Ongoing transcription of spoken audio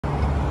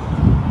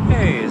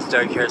guys,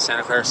 Doug here at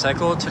Santa Clara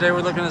Cycle. Today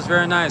we're looking at this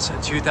very nice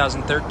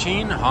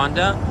 2013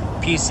 Honda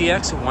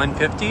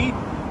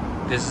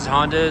PCX150. This is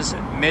Honda's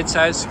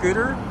mid-size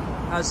scooter.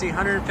 Has the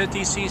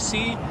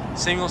 150cc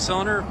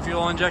single-cylinder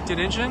fuel-injected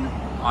engine,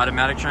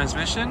 automatic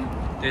transmission.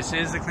 This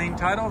is the clean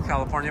title,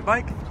 California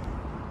bike.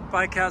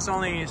 Bike has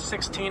only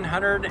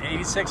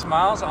 1,686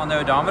 miles on the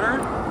odometer.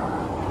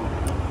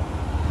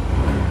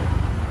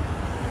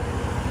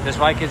 This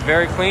bike is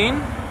very clean.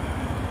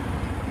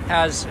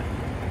 Has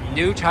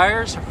new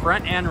tires,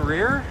 front and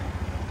rear.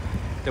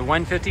 The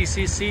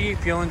 150cc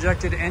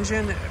fuel-injected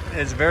engine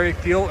is very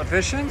fuel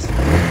efficient.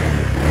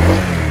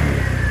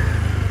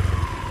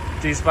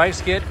 These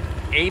bikes get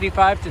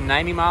 85 to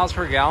 90 miles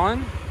per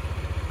gallon.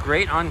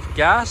 Great on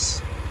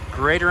gas,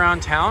 great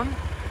around town.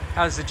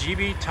 Has the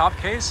GB top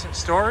case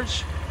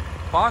storage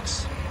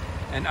box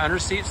and under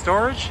seat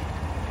storage.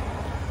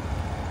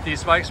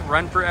 These bikes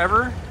run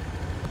forever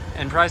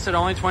and priced at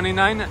only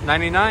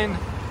 $29.99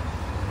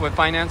 with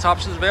finance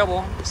options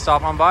available.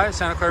 Stop on by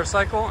Santa Clara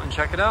Cycle and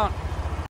check it out.